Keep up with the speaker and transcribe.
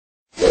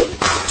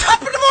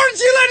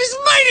ladies,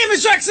 my name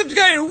is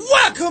Subnautica and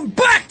welcome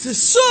back to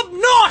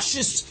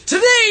Subnautica.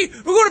 Today,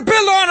 we're going to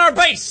build on our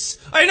base.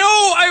 I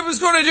know I was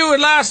going to do it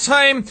last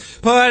time,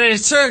 but it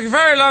took a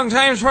very long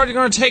time. It's probably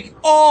going to take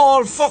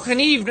all fucking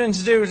evening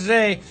to do it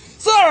today.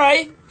 It's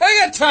alright.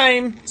 I got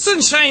time.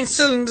 Sunshine's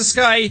still in the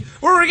sky.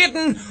 We're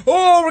getting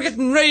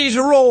ready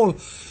to roll.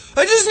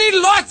 I just need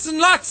lots and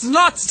lots and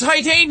lots of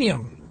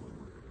titanium.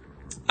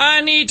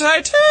 I need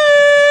titanium.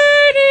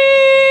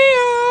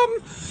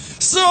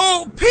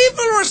 So,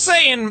 people were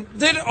saying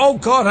that, oh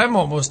god, I'm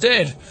almost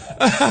dead.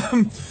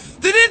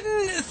 They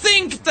didn't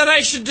think that I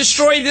should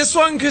destroy this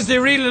one because they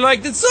really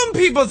liked it. Some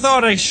people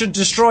thought I should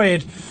destroy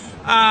it.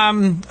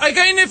 I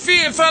kind of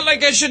felt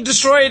like I should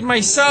destroy it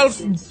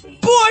myself,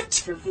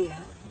 but...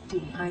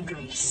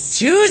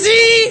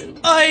 Susie,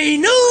 I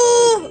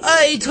know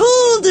I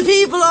told the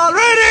people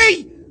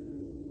already!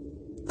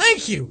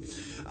 Thank you.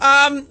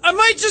 I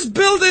might just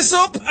build this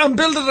up and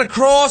build it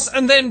across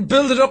and then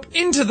build it up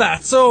into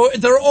that so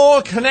they're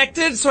all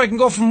connected so I can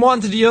go from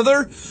one to the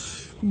other.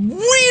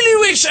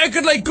 Really wish I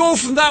could like go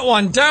from that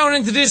one down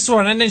into this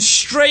one and then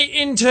straight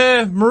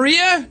into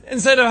Maria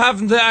instead of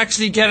having to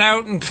actually get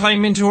out and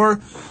climb into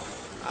her.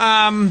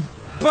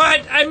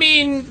 But I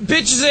mean,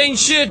 bitches ain't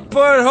shit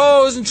but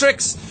hoes and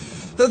tricks.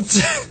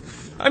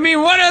 I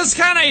mean, what else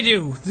can I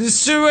do?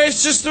 This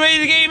is just the way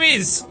the game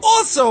is.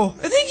 Also,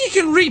 I think you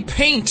can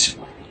repaint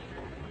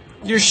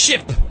your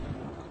ship,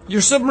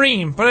 your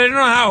submarine, but I don't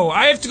know how.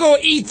 I have to go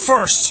eat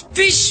first.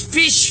 Fish,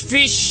 fish,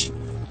 fish.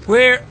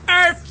 Where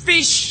are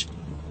fish?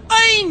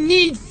 I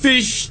need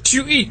fish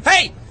to eat.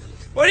 Hey,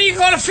 what do you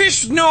call a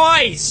fish with no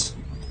eyes?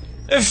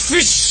 A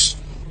fish.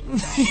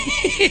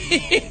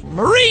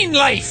 Marine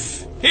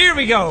life. Here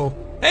we go.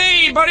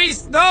 Hey,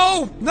 buddies.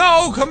 No,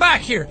 come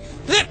back here.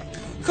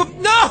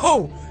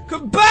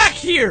 Come back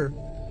here.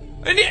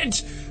 I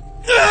need.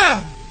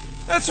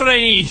 That's what I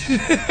need.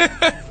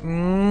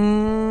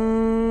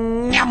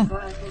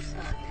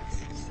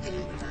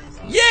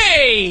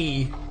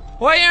 Yay!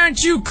 Why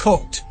aren't you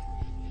cooked?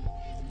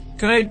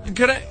 Can I?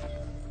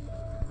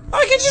 Oh,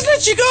 I can just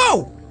let you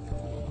go!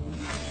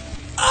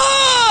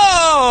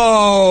 Oh!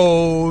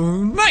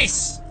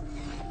 Nice!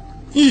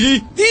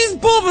 These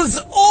bubbles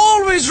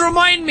always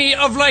remind me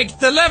of, like,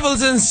 the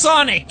levels in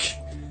Sonic.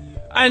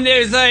 And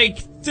there's,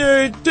 like...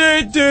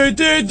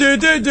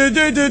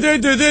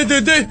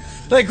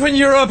 like when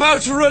you're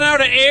about to run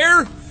out of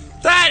air.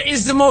 That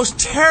is the most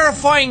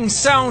terrifying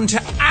sound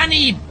to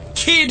any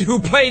kid who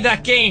played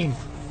that game.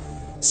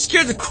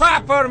 Scared the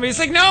crap out of me. It's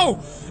like,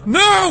 no!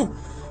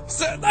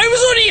 So, I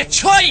was only a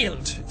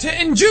child. To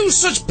induce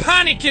such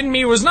panic in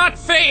me was not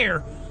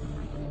fair.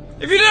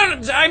 If you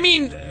don't, I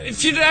mean,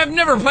 if you have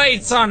never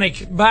played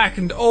Sonic back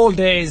in the old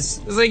days,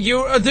 it's like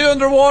the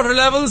underwater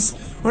levels,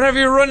 whenever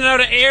you're running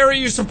out of air,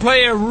 you used to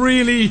play a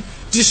really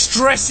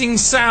distressing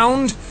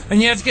sound,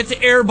 and you have to get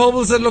the air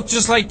bubbles that look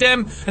just like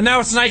them, and now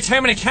it's night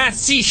time and I can't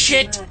see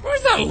shit.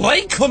 Where's that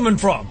light coming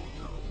from?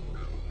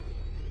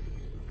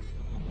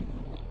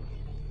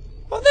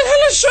 What the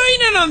hell is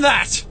shining on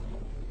that?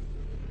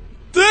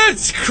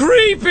 That's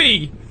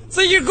creepy! It's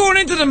like you're going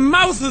into the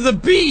mouth of the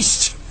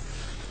beast.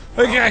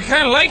 Okay, I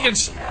kinda like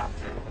it.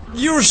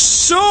 You're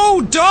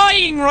so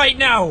dying right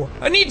now.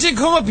 I need to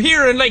come up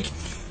here and like,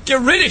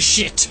 get rid of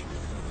shit.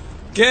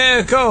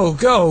 Go.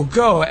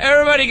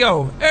 Everybody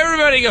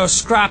go.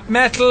 Scrap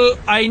metal.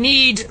 I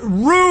need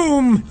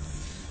room.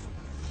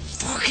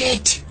 Fuck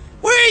it.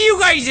 Where are you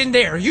guys in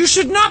there? You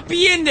should not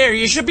be in there.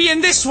 You should be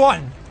in this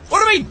one.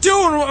 What am I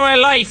doing with my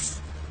life?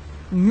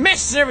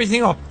 Messing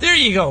everything up. There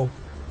you go.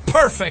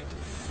 Perfect.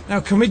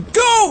 Now can we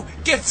go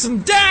get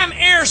some damn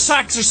air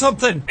sacs or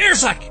something? Air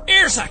sac.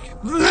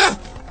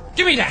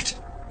 Give me that.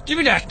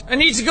 I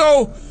need to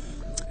go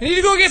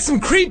get some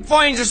creep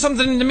vines or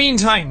something in the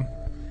meantime.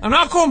 I'm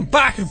not going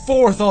back and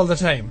forth all the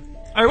time.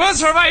 I will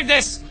survive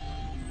this!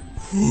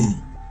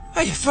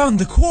 I found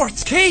the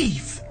quartz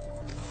cave!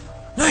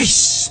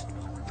 Nice!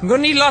 I'm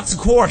gonna need lots of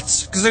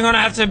quartz, because I'm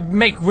gonna have to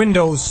make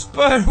windows.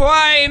 But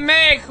why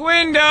make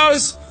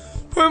windows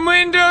when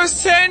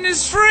Windows 10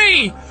 is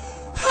free?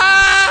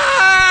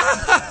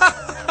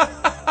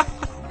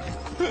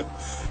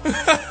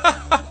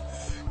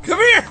 Come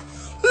here!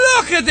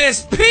 Look at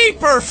this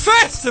Peeper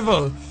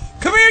Festival!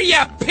 Come here,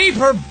 you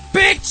peeper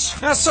bitch!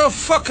 That's so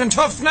fucking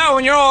tough now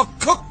when you're all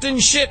cooked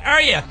and shit, are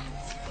you?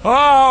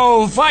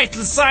 Oh,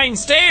 vital sign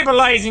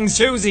stabilizing,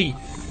 Susie!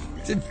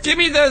 Give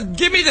me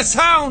the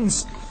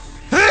sounds!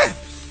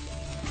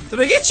 Did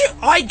I get you?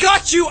 I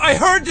got you! I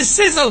heard the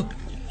sizzle!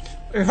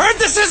 I heard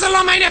the sizzle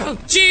on my nipple!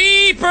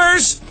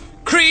 Jeepers!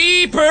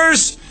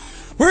 Creepers!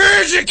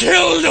 Where'd you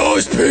kill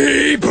those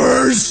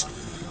peepers?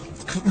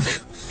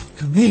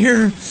 Come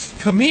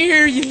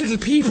here, you little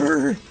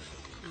peeper!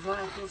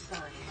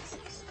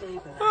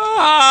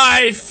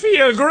 I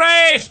feel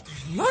great!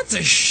 Lots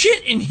of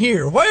shit in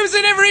here. Why was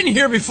I never in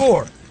here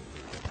before?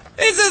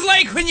 This is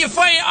like when you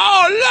find...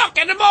 Oh, look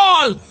at them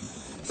all!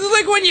 This is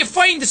like when you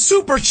find the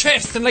super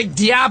chest in like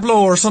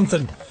Diablo or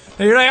something.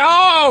 And you're like,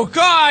 oh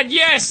god,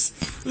 yes!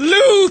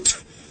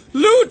 Loot!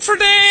 Loot for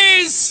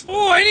days!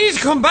 Oh, I need to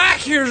come back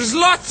here. There's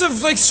lots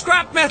of, like,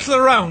 scrap metal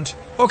around.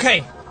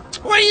 Okay.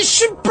 Why, you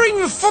should bring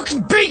the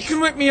fucking beacon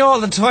with me all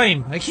the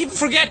time. I keep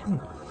forgetting.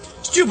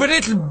 Stupid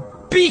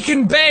little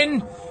Beacon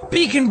Ben,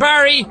 Beacon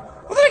Barry.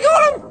 What did I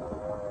call him?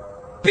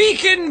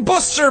 Beacon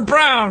Buster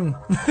Brown.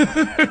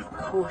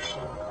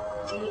 Caution.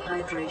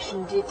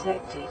 Dehydration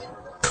detected.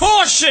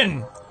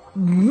 Caution!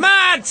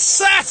 Mad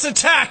sass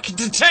attack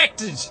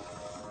detected.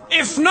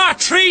 If not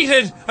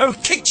treated, I'll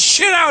kick the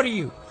shit out of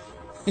you.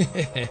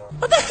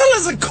 What the hell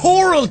is a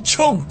coral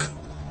chunk?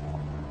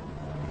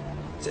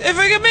 If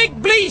I can make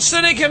bleach,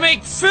 then I can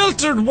make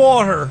filtered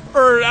water.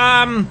 Or,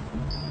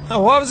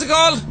 what was it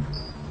called?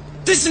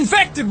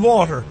 Disinfected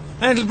water.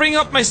 And it'll bring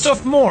up my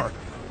stuff more.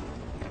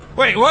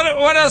 Wait,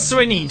 what else do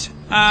I need?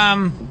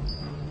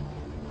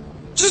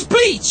 Just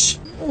bleach.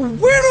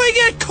 Where do I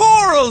get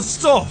coral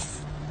stuff?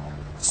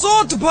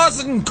 Salt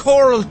deposit and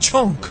coral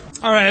chunk.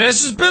 Alright,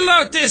 let's just build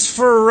out this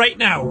for right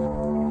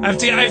now. I have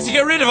to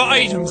get rid of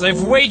items. I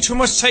have way too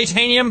much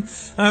titanium,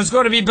 and I was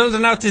going to be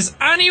building out this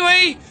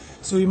anyway,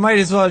 so we might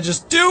as well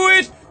just do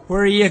it.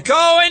 Where are you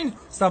going?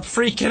 Stop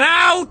freaking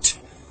out!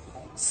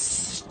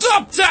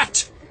 Stop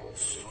that!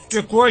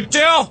 Stick right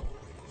there!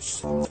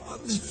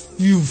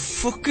 You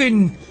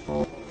fucking...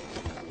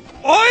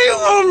 I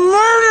will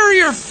murder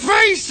your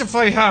face if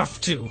I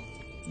have to!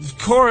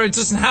 It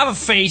doesn't have a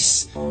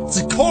face. It's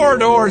a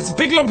corridor. It's a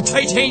big lump of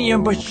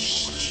titanium, but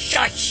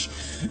shush!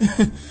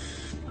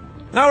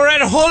 Now we're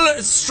at a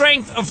hull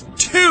strength of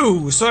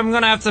 2, so I'm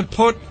gonna have to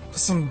put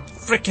some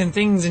frickin'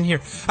 things in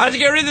here. I have to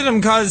get rid of them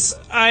because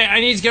I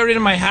need to get rid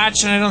of my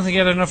hatch and I don't think I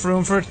have enough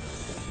room for it.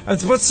 I have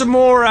to put some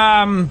more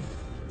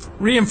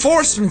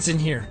reinforcements in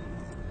here.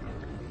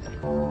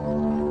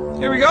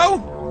 Here we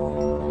go.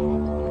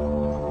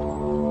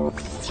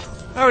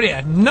 Oh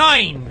yeah,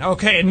 9.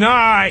 Okay,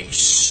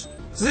 nice.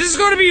 So this is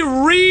going to be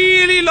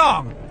really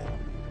long.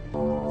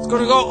 It's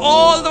going to go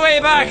all the way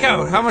back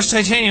out. How much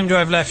titanium do I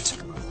have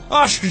left?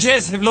 Oh, sure,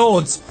 yes, I have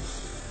loads.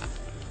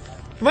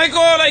 Might go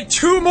like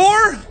 2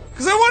 more?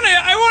 Because I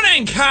want to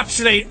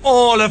encapsulate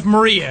all of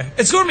Maria.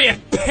 It's going to be a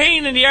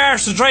pain in the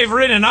arse to drive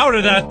her in and out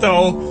of that,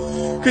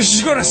 though. Because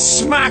she's going to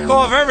smack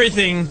off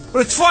everything.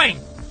 But it's fine.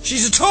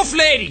 She's a tough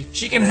lady.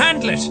 She can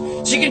handle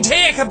it. She can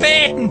take a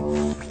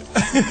beating.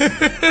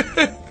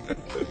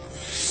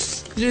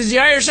 The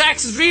Irish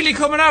accent's really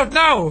coming out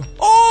now.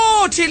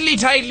 Oh, tiddly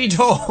tiddly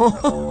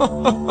toe.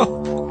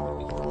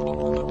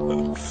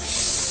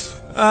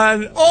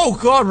 And, oh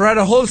god, we're at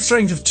a whole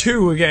strength of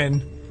 2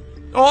 again.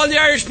 All the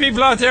Irish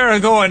people out there are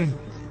going,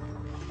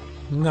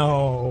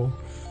 no,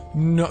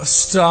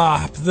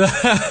 stop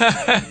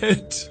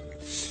that.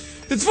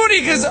 It's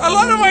funny because a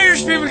lot of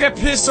Irish people get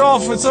pissed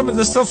off with some of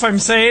the stuff I'm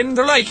saying.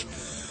 They're like,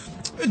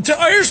 the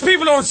Irish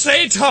people don't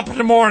say top of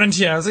the morning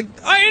to you. I was like,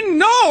 I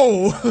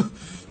know!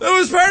 That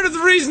was part of the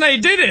reason I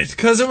did it,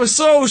 because it was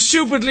so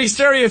stupidly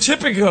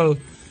stereotypical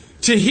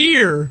to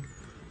hear.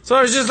 So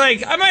I was just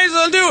like, I might as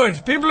well do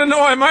it. People will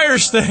know I'm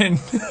Irish then.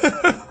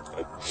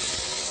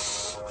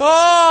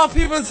 Oh,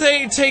 people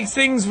take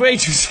things way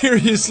too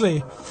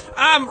seriously.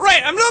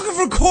 Right, I'm looking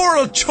for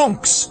coral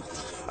chunks.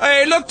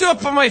 I looked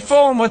up on my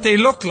phone what they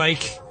look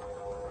like,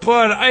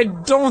 but I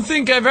don't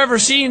think I've ever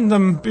seen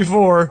them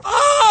before.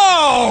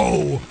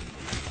 Oh!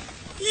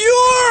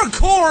 Your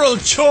coral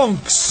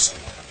chunks!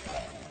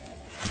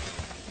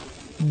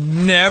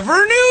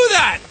 Never knew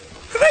that!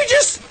 Could I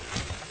just...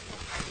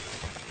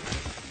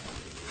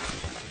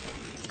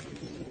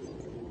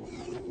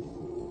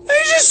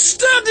 I just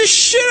stabbed the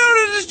shit out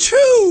of the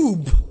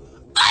tube!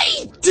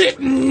 I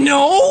didn't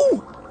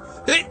know!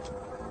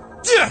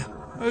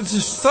 I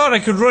just thought I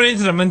could run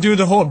into them and do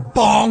the whole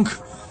bonk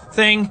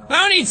thing.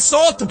 Now I need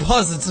salt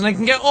deposits and I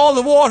can get all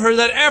the water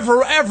that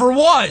ever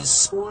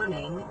was.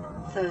 Warning,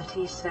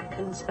 30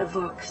 seconds of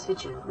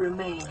oxygen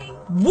remaining.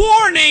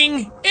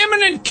 Warning!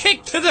 Imminent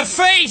kick to the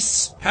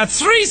face! Had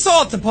 3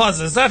 salt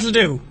deposits, that'll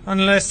do.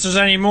 Unless there's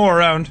any more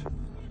around.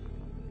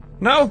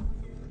 No?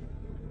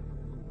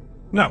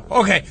 No,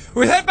 okay.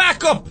 We'll head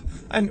back up.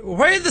 And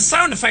where are the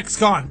sound effects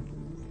gone?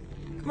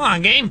 Come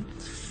on, game.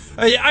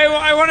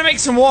 I want to make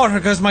some water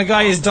because my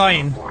guy is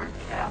dying.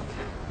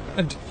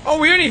 And, oh,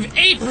 we only have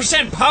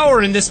 8%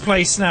 power in this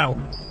place now.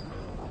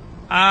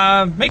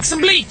 Make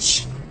some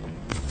bleach.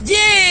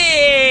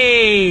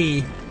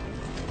 Yay!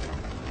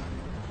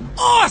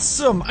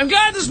 Awesome! I'm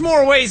glad there's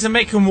more ways of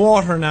making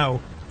water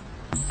now.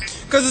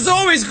 Because it's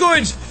always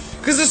good.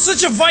 Because it's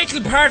such a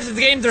vital part of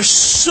the game. There's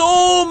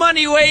so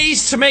many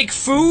ways to make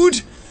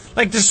food.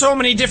 Like, there's so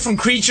many different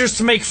creatures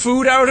to make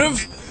food out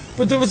of.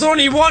 But there was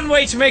only one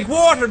way to make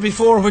water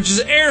before, which is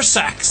air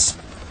sacs.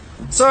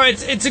 So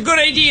it's a good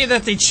idea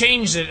that they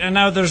changed it, and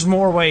now there's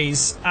more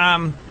ways.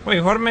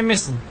 Wait, what am I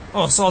missing?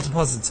 Oh, salt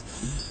deposits.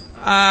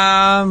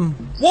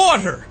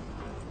 Water!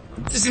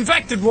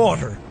 Disinfected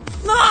water.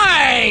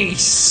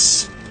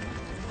 Nice!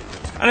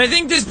 And I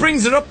think this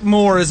brings it up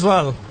more as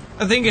well.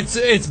 I think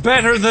it's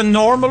better than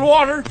normal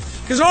water,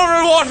 because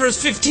normal water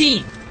is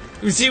 15.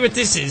 You see what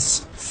this is?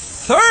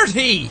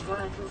 30!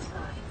 Vital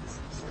signs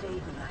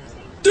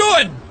stabilizing.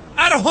 Done!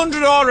 At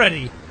 100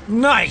 already.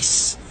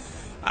 Nice.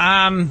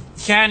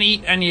 Can't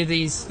eat any of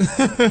these.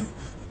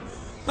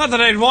 Not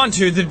that I'd want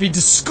to, they'd be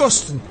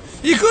disgusting.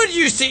 You could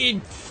used to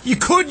eat, you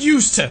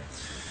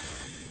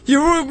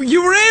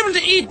were able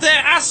to eat the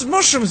acid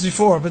mushrooms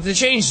before, but they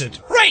changed it.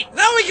 Right,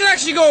 now we can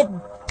actually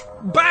go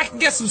back and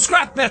get some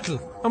scrap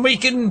metal. And we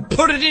can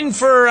put it in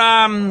for,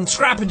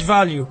 scrappage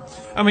value.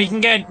 And we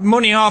can get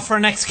money off our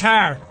next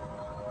car.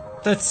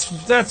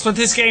 That's what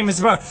this game is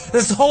about.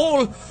 This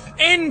whole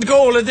end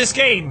goal of this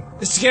game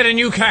is to get a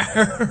new car.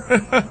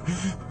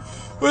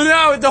 Well,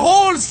 now, the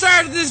whole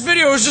start of this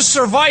video is just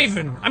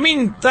surviving. I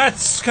mean,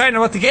 that's kind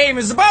of what the game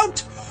is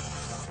about.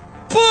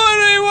 But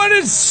I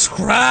wanted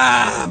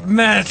scrap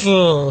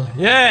metal.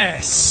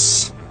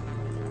 Yes.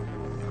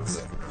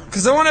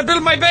 Because I want to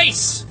build my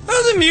base.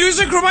 Oh, the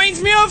music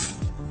reminds me of.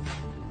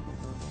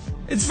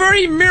 It's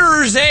very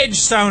Mirror's Edge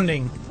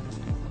sounding.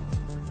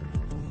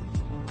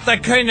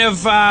 That kind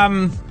of, I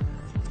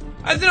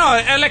don't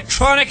know,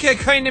 electronica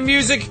kind of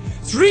music.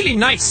 It's really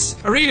nice.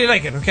 I really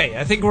like it. Okay,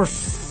 I think we're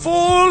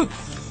full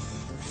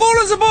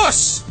as a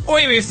bus. Oh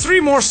wait, we have 3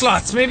 more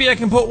slots. Maybe I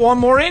can put 1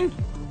 more in?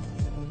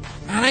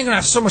 Man, I'm gonna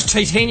have so much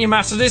titanium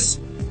after this.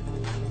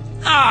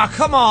 Ah,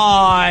 come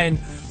on.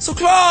 So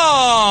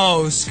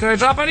close. Can I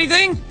drop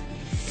anything?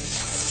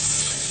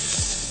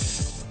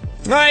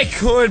 I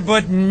could,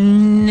 but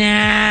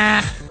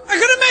nah. I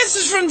got a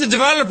message from the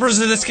developers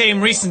of this game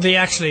recently,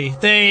 actually.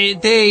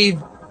 They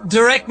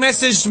direct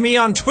messaged me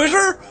on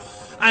Twitter,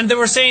 and they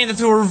were saying that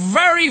they were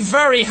very,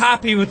 very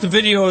happy with the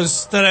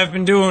videos that I've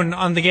been doing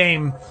on the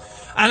game.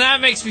 And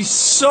that makes me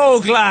so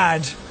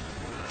glad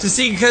to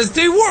see, because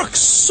they work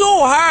so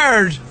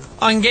hard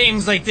on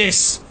games like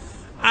this.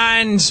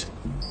 And,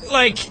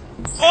 like,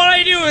 all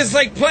I do is,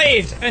 like, play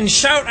it and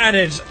shout at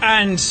it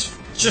and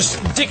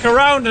just dick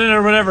around in it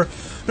or whatever.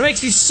 It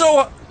makes me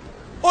so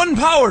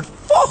unpowered.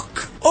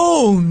 Fuck!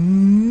 Oh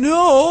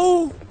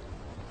no!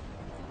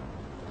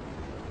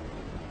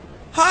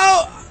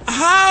 How?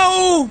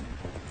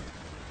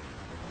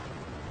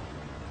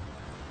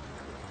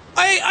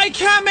 I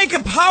can't make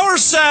a power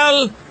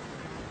cell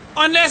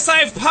unless I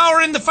have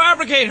power in the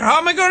fabricator. How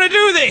am I going to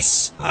do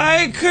this?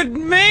 I could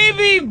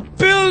maybe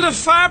build a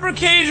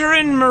fabricator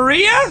in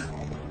Maria?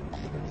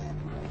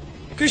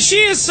 Because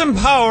she has some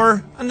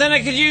power, and then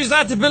I could use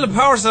that to build a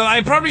power cell.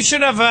 I probably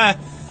should have a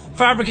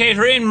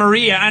fabricator in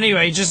Maria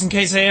anyway, just in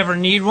case I ever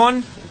need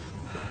one.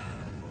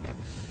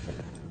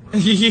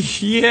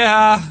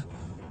 Yeah.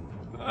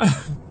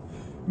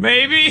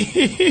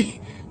 Maybe.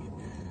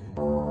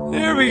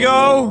 There we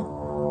go.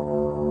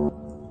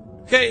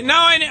 Okay,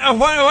 now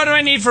what do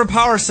I need for a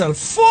power cell?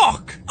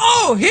 Fuck!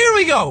 Oh, here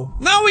we go!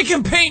 Now we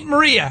can paint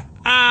Maria.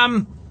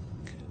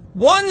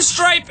 One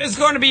stripe is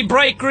going to be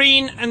bright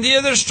green, and the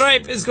other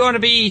stripe is going to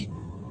be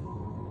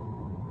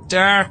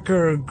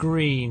darker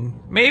green.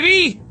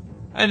 Maybe?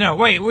 I don't know.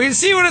 Wait, we'll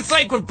see what it's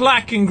like with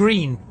black and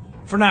green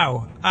for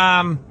now.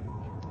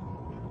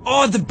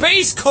 Oh, the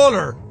base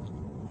color!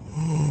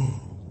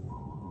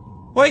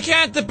 Why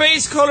can't the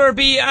base color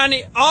be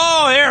any...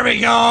 Oh, there we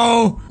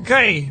go!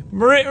 Okay,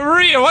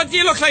 Maria, what do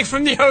you look like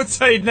from the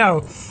outside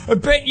now? I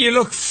bet you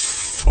look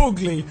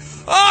fugly.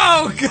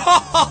 Oh,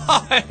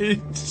 God!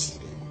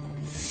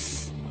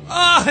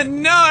 Oh,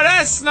 no,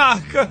 that's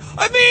not good.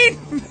 I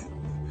mean...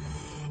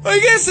 I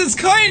guess it's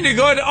kinda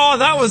good. Oh,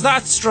 that was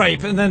that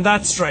stripe, and then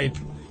that stripe.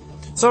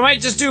 So I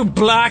might just do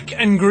black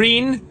and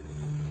green.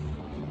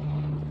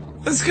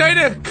 That's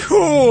kinda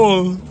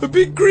cool. A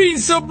big green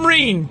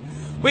submarine.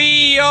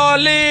 We all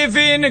live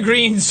in a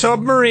green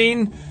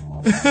submarine.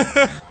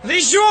 At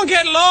least you won't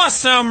get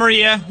lost now,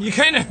 Maria. You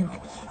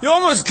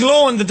almost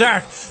glow in the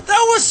dark.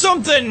 That was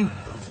something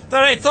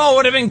that I thought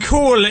would have been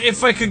cool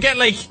if I could get,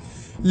 like,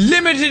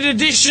 limited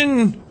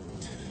edition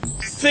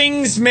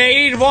things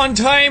made one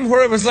time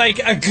where it was like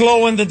a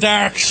glow in the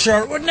dark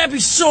shirt. Wouldn't that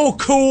be so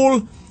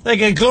cool? Like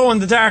a glow in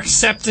the dark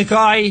septic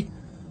eye.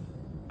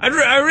 I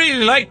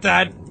really like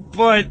that,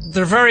 but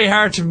they're very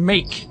hard to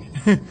make.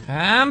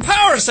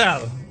 Power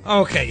cell.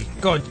 Okay,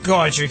 good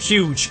God, you're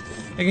huge.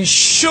 I can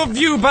shove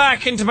you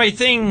back into my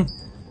thing,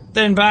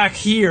 then back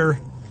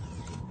here.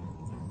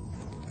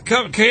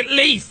 Come,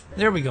 leave.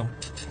 There we go.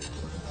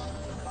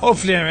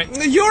 Hopefully,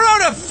 anyway. You're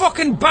out of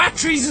fucking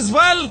batteries as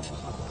well.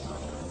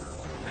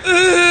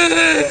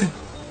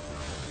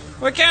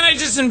 Why can't I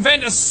just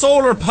invent a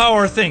solar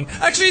power thing?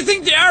 Actually, I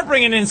think they are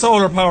bringing in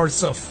solar powered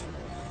stuff.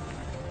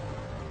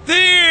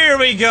 There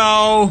we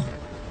go.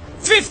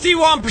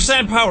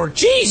 51% power.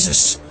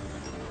 Jesus.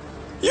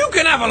 You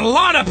can have a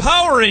lot of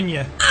power in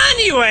you.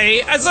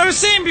 Anyway, as I was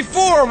saying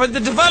before, when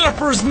the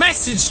developers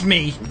messaged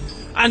me,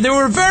 and they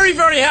were very,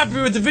 very happy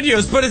with the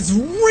videos, but it's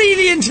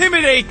really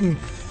intimidating,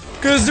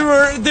 because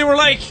they were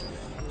like,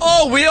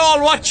 oh, we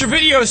all watch your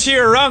videos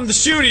here around the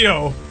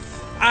studio,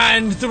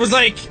 and there was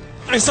like,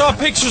 I saw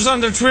pictures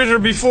on their Twitter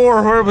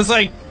before where it was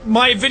like,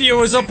 my video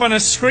was up on a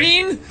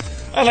screen,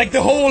 and like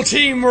the whole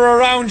team were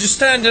around just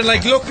standing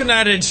like looking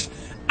at it,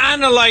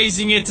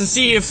 analysing it to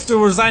see if there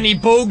was any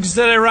bugs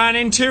that I ran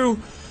into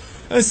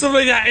and stuff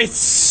like that. It's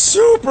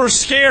super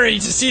scary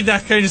to see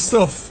that kind of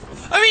stuff.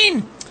 I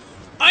mean,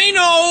 I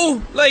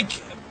know, like,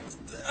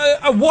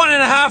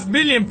 1.5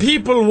 million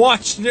people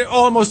watched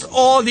almost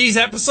all these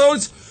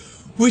episodes,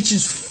 which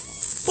is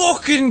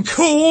fucking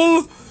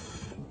cool.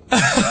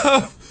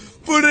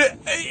 But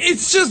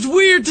it's just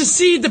weird to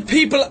see the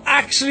people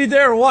actually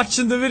there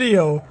watching the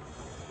video.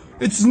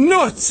 It's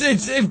nuts.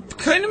 It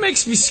kind of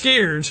makes me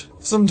scared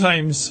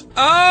sometimes.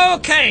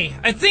 Okay,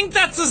 I think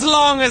that's as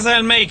long as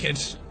I'll make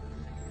it.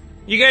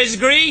 You guys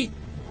agree?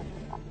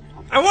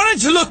 I want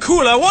it to look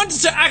cool. I want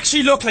it to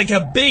actually look like a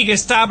big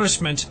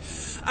establishment.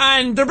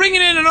 And they're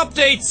bringing in an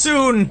update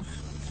soon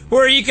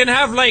where you can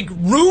have like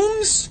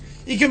rooms.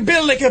 You can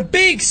build like a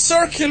big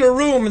circular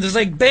room and there's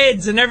like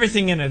beds and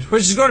everything in it,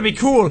 which is going to be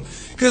cool.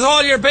 Because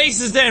all your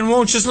bases then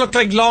won't just look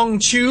like long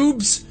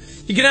tubes.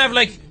 You can have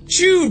like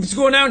tubes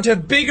going down to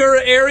bigger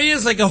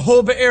areas, like a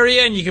hub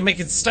area, and you can make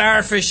it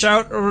starfish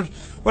out or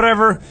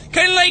whatever.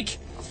 Kind of like,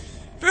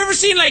 have you ever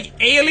seen like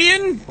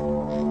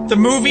Alien? The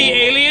movie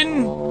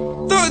Alien?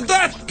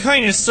 That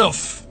kind of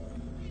stuff.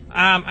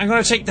 I'm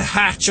going to take the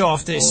hatch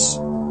off this.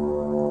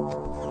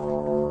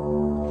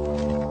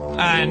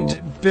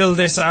 And build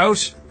this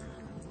out.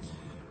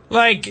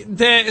 Like,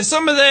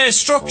 some of the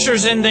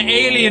structures in the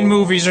Alien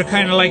movies are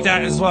kind of like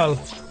that as well.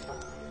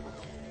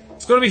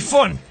 It's gonna be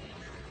fun.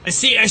 I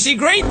see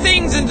great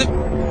things in the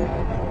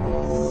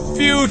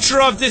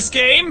future of this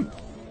game.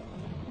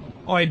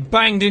 Oh, I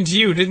banged into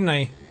you, didn't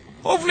I?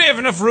 Hopefully I have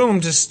enough room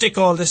to stick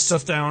all this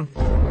stuff down.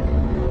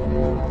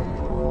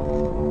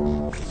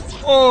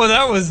 Oh,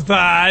 that was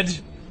bad.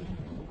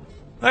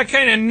 That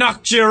kind of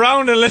knocked you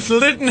around a little,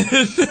 didn't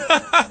it?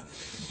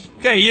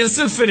 Okay, you'll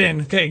still fit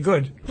in. Okay,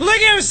 good.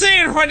 Like I was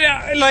saying, when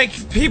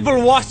like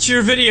people watch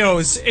your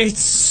videos,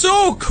 it's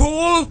so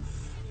cool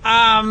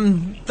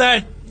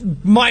that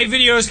my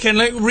videos can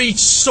like reach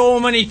so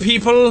many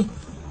people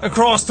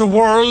across the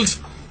world.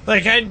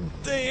 Like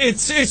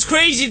it's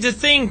crazy to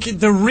think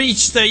the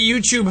reach that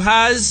YouTube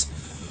has.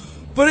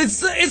 But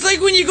it's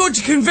like when you go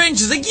to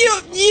conventions, like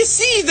you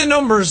see the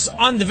numbers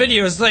on the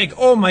videos, like,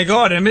 oh my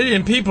god, 1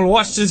 million people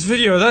watched this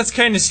video. That's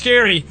kind of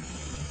scary.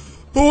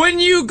 But when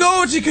you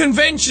go to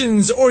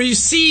conventions or you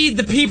see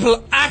the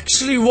people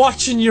actually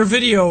watching your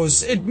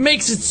videos, it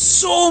makes it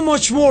so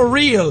much more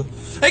real.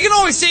 I can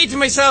always say to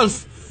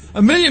myself,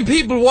 1 million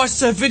people watched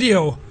that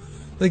video.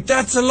 Like,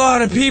 that's a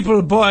lot of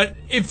people, but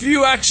if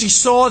you actually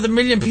saw the 1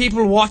 million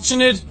people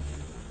watching it,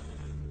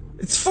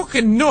 it's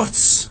fucking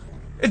nuts.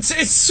 It's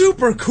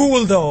super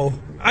cool though.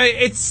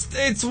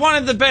 It's one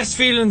of the best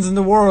feelings in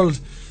the world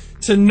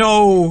to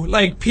know,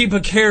 like, people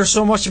care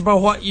so much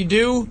about what you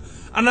do.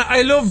 And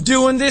I love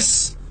doing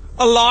this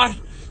a lot.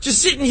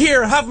 Just sitting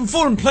here, having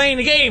fun, playing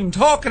a game,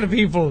 talking to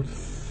people.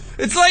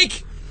 It's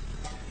like,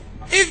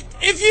 if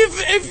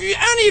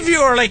any of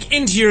you are like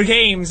into your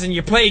games and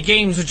you play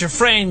games with your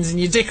friends and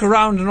you dick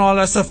around and all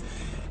that stuff,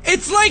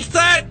 it's like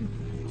that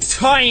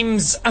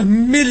times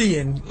 1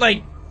 million.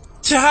 Like,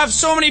 to have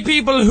so many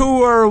people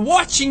who are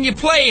watching you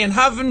play and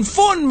having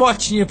fun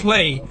watching you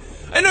play.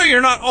 I know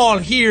you're not all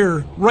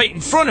here right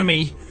in front of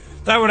me.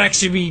 That would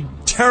actually be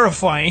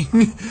terrifying.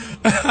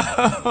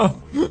 I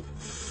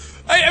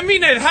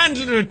mean, I'd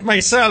handle it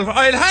myself.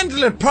 I'd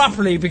handle it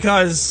properly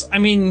because, I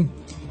mean,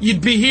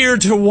 you'd be here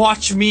to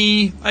watch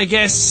me, I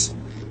guess.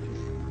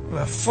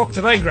 What the fuck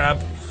did I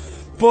grab?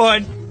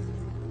 But,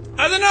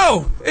 I don't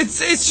know.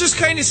 It's just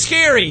kind of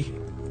scary.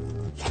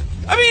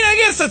 I mean, I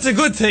guess that's a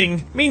good thing.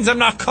 It means I'm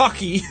not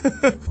cocky.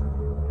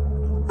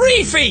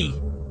 Reefy!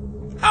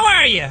 How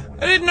are you?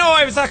 I didn't know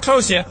I was that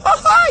close to you.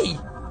 Oh,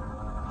 hi!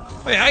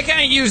 Wait, I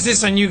can't use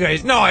this on you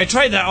guys. No, I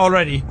tried that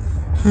already.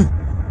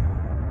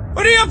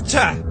 What are you up to?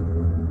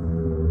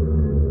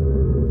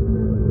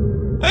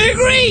 I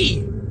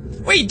agree!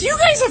 Wait, do you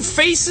guys have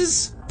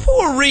faces?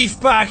 Poor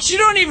reefbacks, you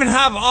don't even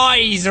have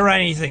eyes or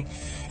anything.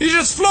 You're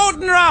just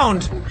floating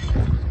around.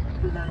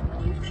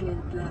 Blood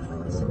nutrient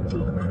levels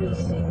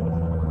decreasing.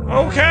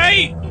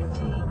 Okay.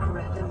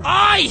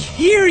 I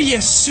hear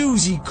you,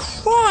 Susie.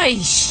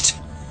 Christ.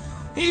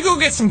 Need to go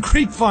get some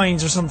creep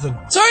vines or something.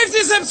 Sorry if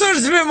this episode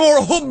is a bit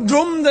more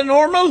humdrum than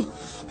normal,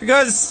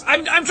 because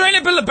I'm trying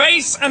to build a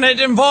base and it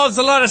involves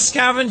a lot of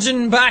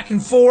scavenging back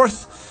and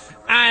forth,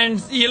 and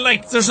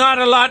there's not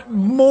a lot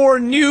more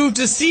new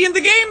to see in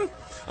the game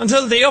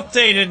until they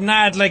update it and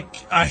add like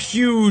a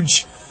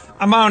huge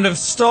amount of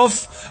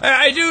stuff.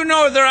 I do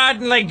know they're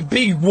adding like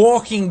big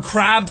walking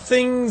crab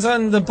things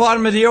on the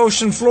bottom of the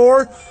ocean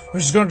floor,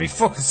 which is going to be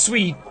fucking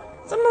sweet.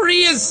 Is that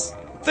Maria's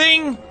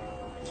thing?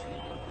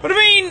 But I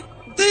mean,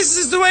 this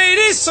is the way it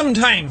is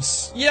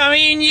sometimes. Yeah, I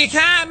mean, you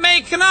can't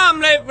make an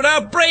omelette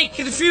without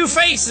breaking a few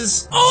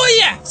faces. Oh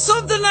yeah,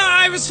 something that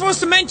I was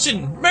supposed to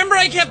mention. Remember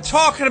I kept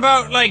talking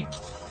about, like,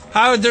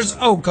 how there's...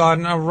 Oh god,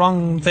 no,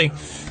 wrong thing.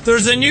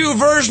 There's a new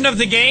version of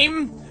the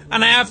game,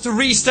 and I have to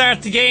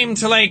restart the game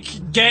to,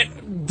 like, get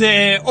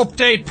the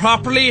update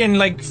properly and,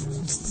 like,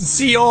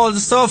 see all the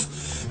stuff.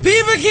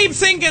 People keep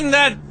thinking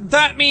that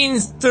that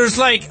means there's,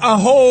 like, a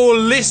whole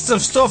list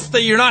of stuff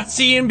that you're not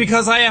seeing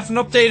because I haven't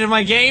updated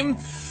my game.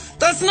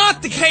 That's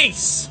not the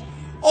case.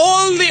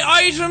 all the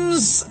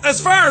items, as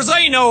far as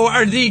I know,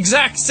 are the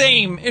exact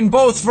same in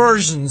both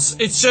versions.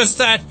 It's just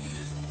that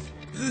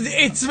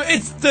it's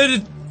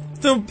the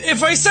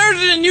if I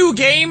started a new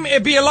game,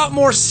 it'd be a lot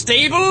more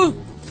stable.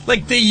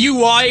 Like the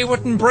UI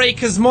wouldn't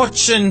break as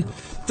much, and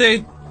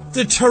the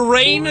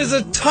terrain is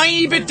a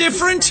tiny bit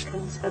different.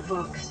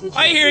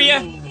 I hear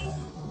you.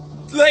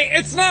 Like,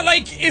 it's not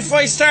like if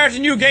I start a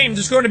new game,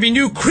 there's going to be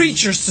new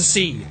creatures to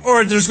see,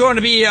 or there's going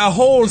to be a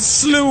whole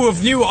slew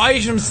of new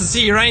items to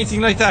see, or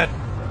anything like that.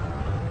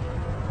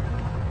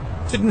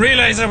 Didn't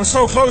realize I was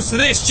so close to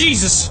this,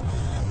 Jesus.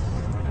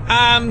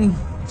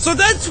 So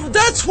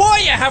that's why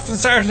I haven't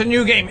started a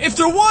new game. If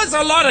there was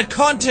a lot of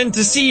content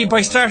to see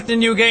by starting a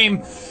new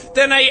game,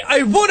 then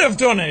I would have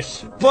done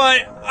it.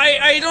 But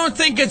I don't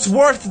think it's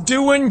worth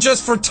doing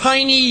just for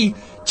tiny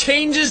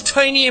changes,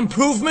 tiny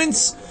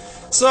improvements.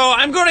 So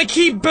I'm gonna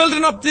keep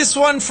building up this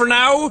one for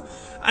now,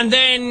 and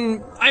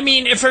then, I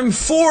mean, if I'm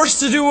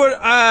forced to do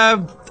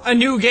a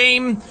new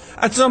game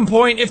at some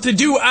point, if they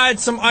do add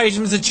some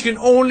items that you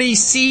can only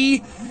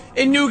see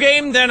in new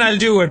game, then I'll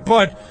do it.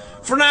 But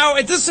for now,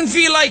 it doesn't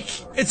feel like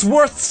it's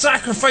worth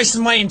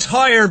sacrificing my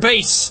entire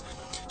base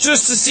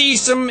just to see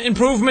some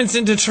improvements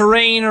into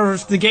terrain, or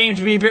the game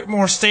to be a bit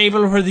more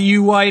stable where the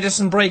UI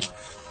doesn't break.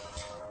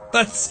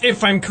 That's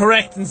if I'm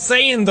correct in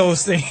saying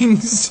those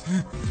things.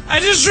 I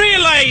just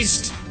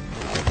realized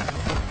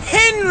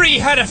Henry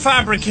had a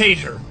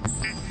fabricator.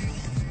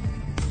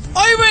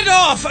 I went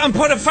off and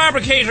put a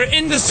fabricator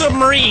in the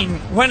submarine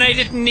when I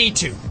didn't need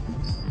to.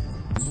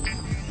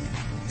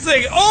 It's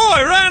like, oh,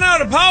 I ran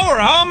out of power.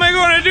 How am I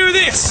going to do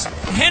this?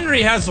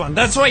 Henry has one.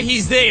 That's why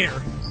he's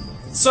there.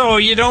 So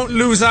you don't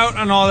lose out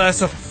on all that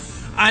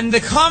stuff. And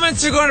the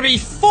comments are going to be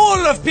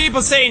full of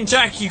people saying,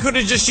 Jack, you could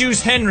have just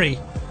used Henry.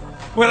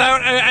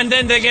 And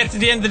then they get to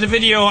the end of the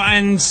video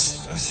and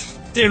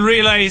they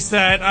realize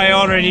that I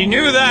already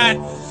knew that,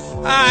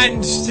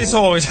 and this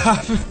always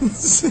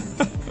happens.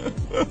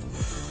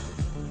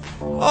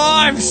 Oh,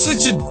 I'm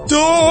such a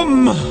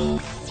dumb.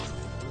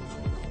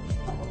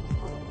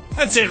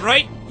 That's it,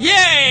 right?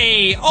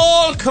 Yay!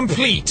 All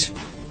complete.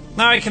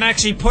 Now I can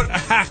actually put a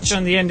hatch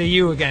on the end of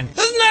you again.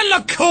 Doesn't that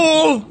look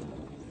cool?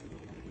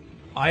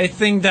 I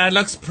think that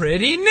looks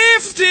pretty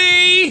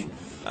nifty.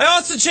 I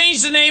also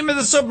changed the name of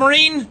the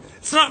submarine.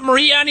 It's not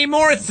Maria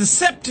anymore, it's the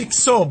Septic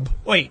Sub.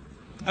 Wait,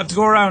 I have to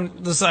go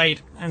around the side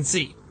and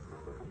see.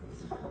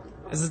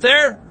 Is it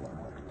there?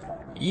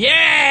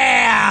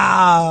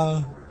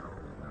 Yeah!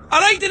 I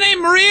like the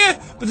name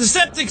Maria, but the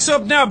Septic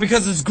Sub now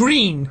because it's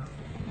green.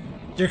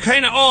 You're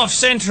kind of off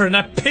center and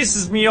that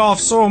pisses me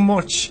off so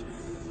much.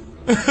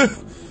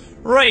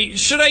 Right,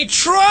 should I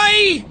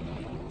try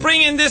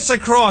bringing this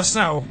across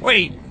now?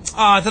 Wait, did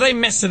I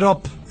mess it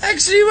up?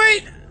 Actually,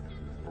 wait.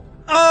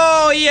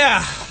 Oh,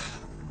 yeah.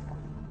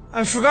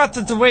 I forgot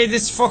that the way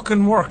this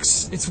fucking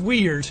works. It's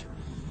weird.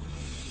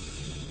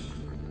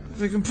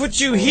 If I can put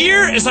you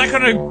here, is that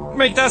gonna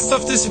make that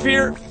stuff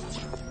disappear?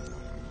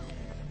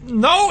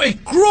 No,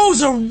 it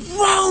grows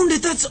around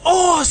it. That's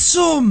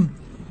awesome.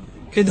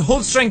 Okay, the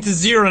hull strength is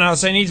 0 now,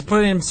 so I need to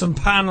put in some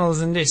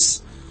panels in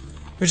this.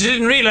 Which I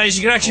didn't realize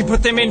you could actually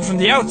put them in from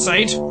the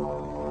outside.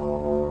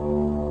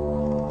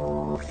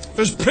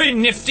 It's pretty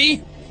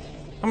nifty.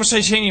 How much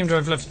titanium do I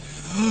have left?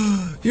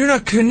 You're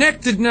not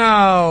connected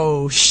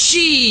now.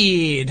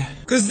 Shit.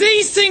 Because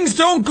these things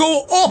don't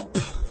go up.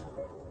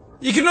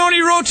 You can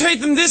only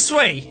rotate them this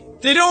way.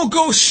 They don't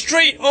go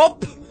straight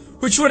up,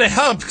 which would have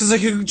helped because I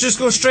could just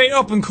go straight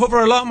up and cover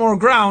a lot more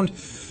ground.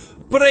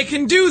 But I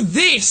can do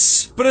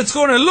this, but it's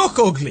going to look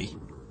ugly.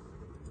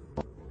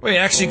 Wait,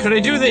 actually, could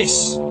I do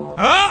this?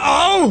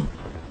 Uh-oh!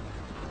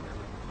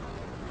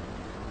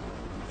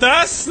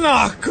 That's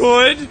not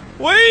good.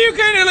 Why are you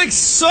kind of like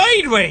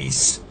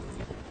sideways?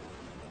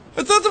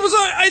 I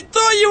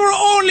thought you were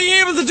only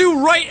able to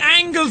do right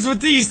angles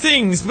with these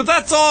things, but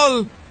that's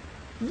all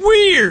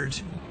weird.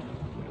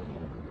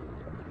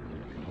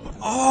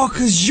 Oh,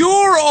 'cause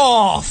you're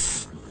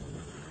off.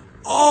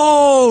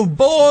 Oh,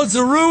 balls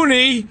of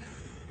Rooney.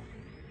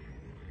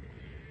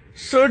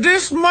 So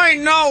this might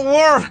not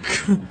work.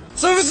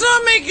 So if it's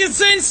not making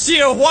sense to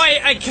you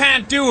why I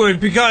can't do it,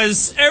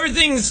 because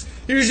everything's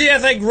usually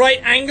at like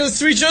right angles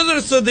to each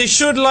other, so they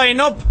should line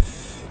up.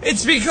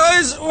 It's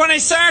because when I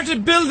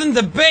started building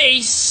the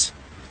base,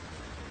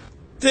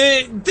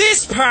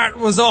 this part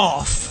was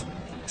off.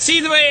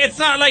 See the way it's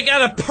not like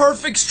at a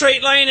perfect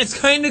straight line, it's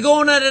kind of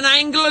going at an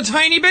angle a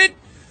tiny bit.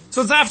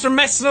 So it's after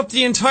messing up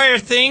the entire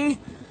thing.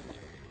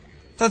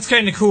 That's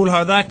kind of cool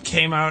how that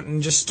came out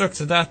and just stuck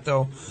to that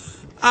though.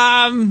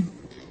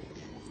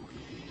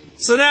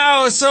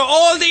 So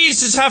all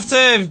these just have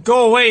to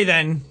go away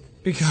then,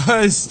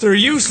 because they're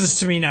useless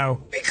to me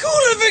now. Be cool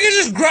if I could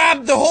just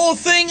grab the whole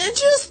thing and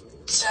just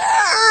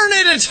turn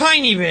it a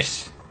tiny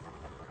bit.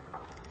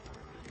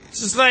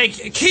 Just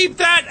like, keep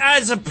that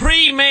as a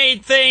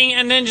pre-made thing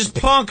and then just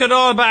plonk it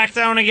all back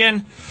down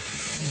again.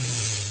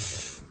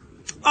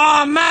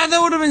 Oh man,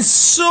 that would have been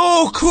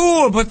so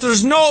cool, but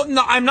there's no,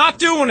 I'm not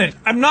doing it.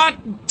 I'm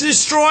not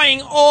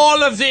destroying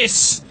all of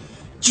this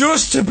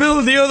just to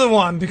build the other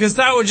one, because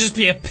that would just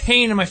be a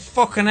pain in my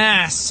fucking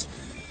ass.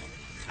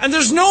 And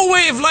there's no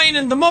way of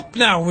lining them up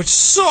now, which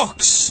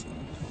sucks.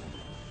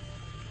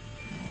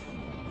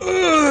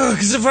 Ugh,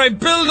 because if I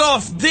build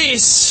off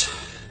this...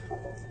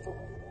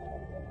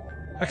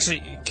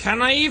 Actually,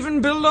 can I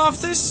even build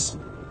off this?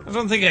 I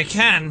don't think I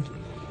can.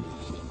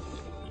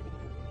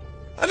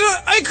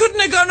 I couldn't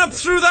have gone up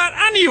through that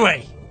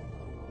anyway.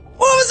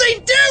 What was I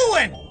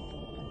doing?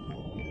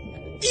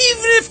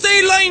 Even if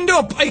they lined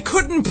up, I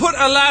couldn't put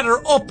a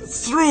ladder up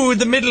through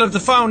the middle of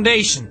the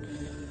foundation.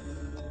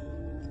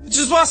 It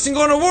just wasn't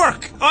going to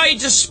work. I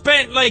just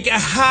spent like a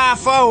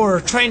half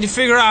hour trying to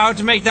figure out how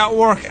to make that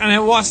work, and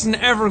it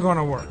wasn't ever going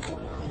to work.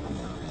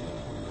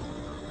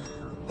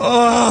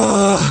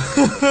 Oh.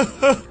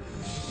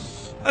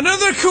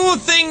 Another cool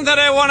thing that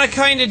I want to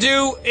kind of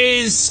do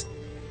is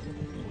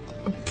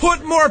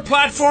put more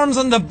platforms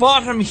on the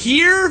bottom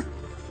here,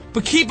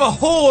 but keep a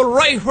hole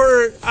right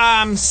where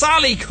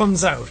Sally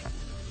comes out.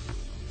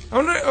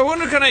 I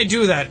wonder can I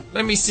do that?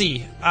 Let me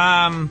see.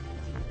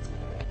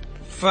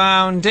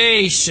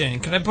 Foundation.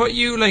 Can I put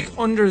you like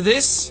under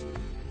this?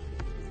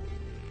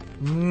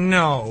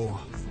 No.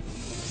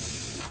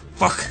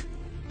 Fuck.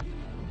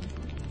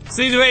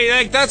 See the way,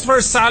 like, that's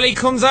where Sally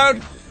comes out,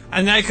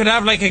 and I could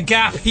have like a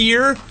gap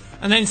here,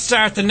 and then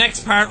start the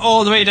next part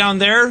all the way down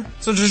there.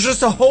 So there's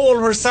just a hole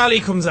where Sally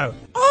comes out.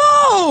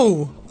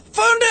 Oh!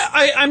 Found it!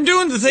 I'm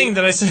doing the thing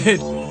that I said.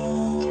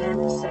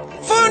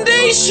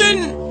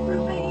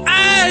 Foundation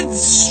adds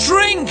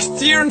strength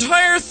to your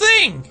entire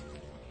thing.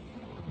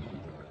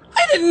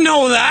 I didn't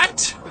know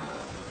that.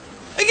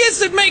 I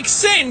guess it makes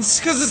sense,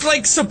 because it's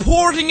like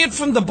supporting it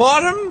from the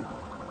bottom.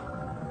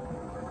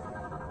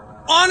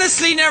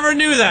 Honestly, never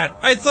knew that.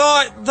 I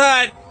thought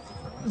that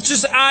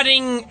just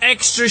adding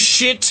extra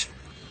shit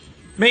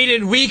made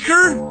it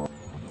weaker.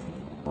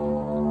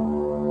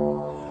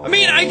 I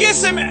mean, I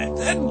guess that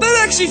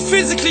actually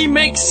physically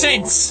makes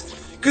sense.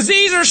 Because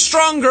these are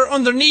stronger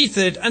underneath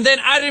it, and then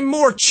adding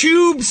more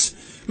tubes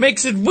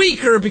makes it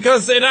weaker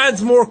because it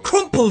adds more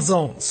crumple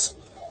zones.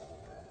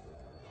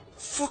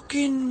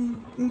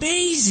 Fucking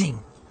amazing.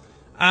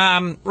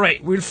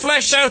 Right, we'll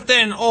flesh out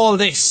then all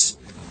this.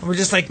 And we'll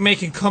just like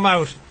make it come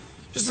out.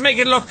 Just to make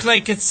it look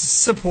like it's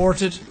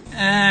supported.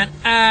 And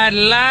add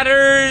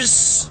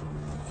ladders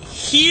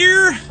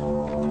here.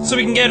 So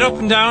we can get up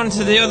and down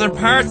to the other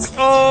parts.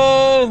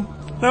 Oh,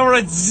 now we're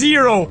at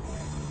 0.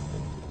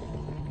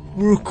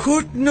 We're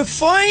cutting a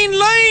fine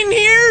line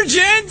here,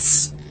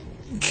 gents.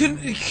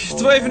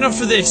 Do I have enough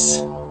for this?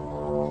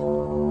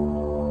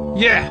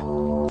 Yeah.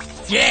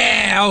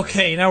 Yeah,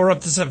 okay, now we're up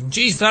to 7.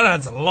 Jeez, that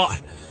adds a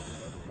lot.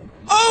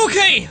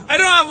 Okay, I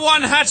don't have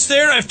one hatch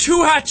there. I have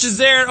 2 hatches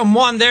there and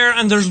 1 there,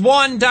 and there's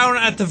 1 down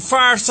at the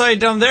far side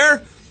down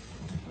there.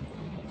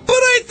 But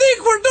I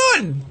think we're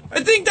done.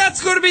 I think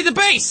that's going to be the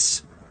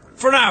base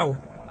for now.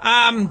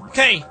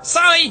 Okay,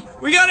 Sally,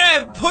 we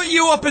gotta put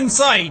you up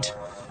inside,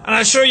 and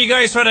I'll show you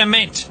guys what I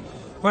meant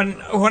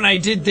when I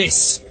did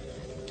this.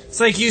 It's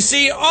like you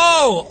see,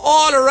 oh,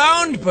 all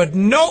around, but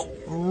no,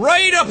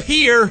 right up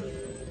here,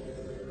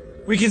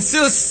 we can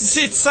still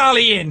sit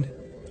Sally in.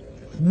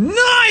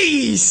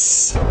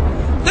 Nice!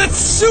 That's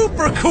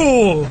super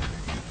cool!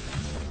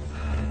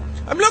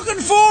 I'm looking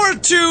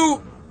forward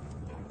to...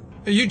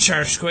 You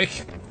charged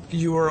quick.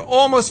 You were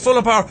almost full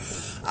of power.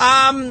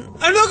 I'm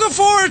looking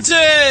forward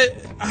to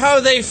how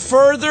they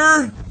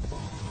further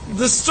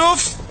the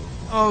stuff.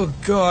 Oh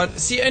god.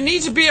 See, I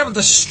need to be able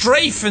to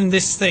strafe in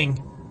this thing.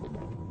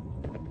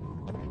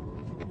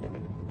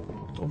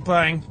 Don't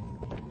bang.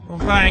 Don't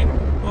bang.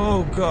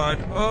 Oh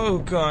god. Oh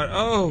god.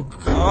 Oh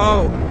god.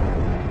 Oh.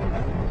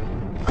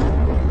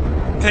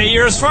 Okay,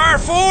 you're as far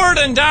forward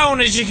and down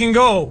as you can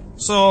go.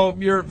 So,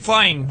 you're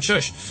fine.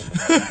 Shush.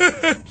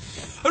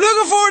 I'm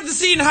looking forward to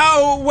seeing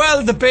how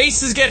well the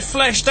bases get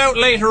fleshed out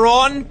later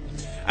on.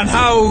 And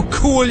how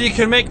cool you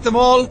can make them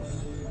all.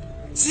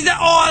 See that?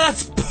 Oh,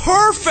 that's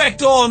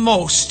perfect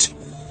almost.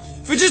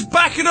 If we just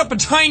back it up a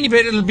tiny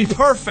bit, it'll be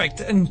perfect.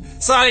 And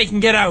Sally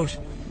can get out.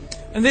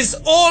 And this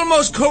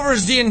almost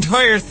covers the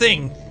entire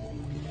thing.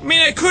 I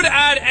mean, I could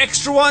add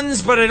extra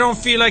ones, but I don't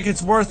feel like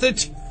it's worth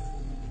it.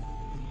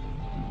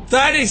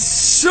 That is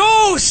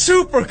so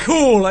super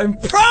cool. I'm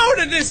proud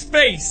of this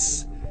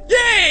base.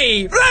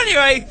 Yay! But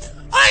anyway,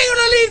 I'm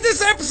gonna leave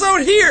this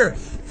episode here.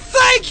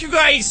 Thank you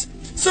guys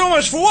so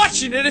much for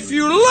watching it. If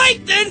you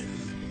liked it,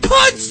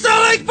 punch the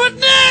like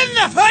button in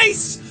the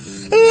face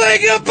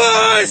like a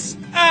boss.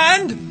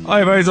 And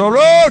I'm alright.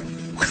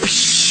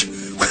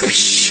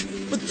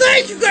 But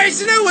thank you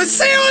guys, and I will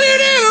say all your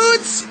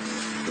dudes.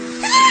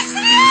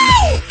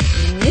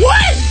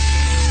 What?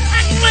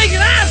 Acting like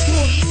an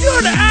asshole.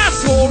 You're the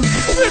asshole.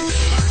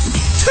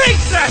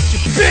 Take that, you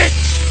bitch.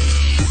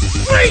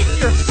 Right in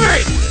your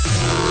face.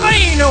 I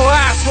ain't no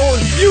asshole.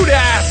 You the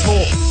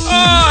asshole.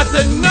 Oh,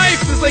 the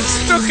knife is like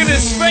stuck in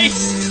his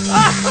face.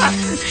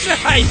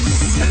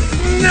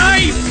 Nice.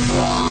 Knife.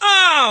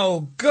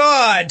 Oh,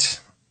 God.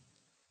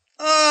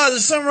 Oh,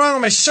 there's something wrong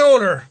with my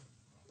shoulder.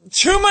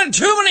 Too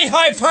many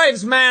high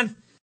fives, man.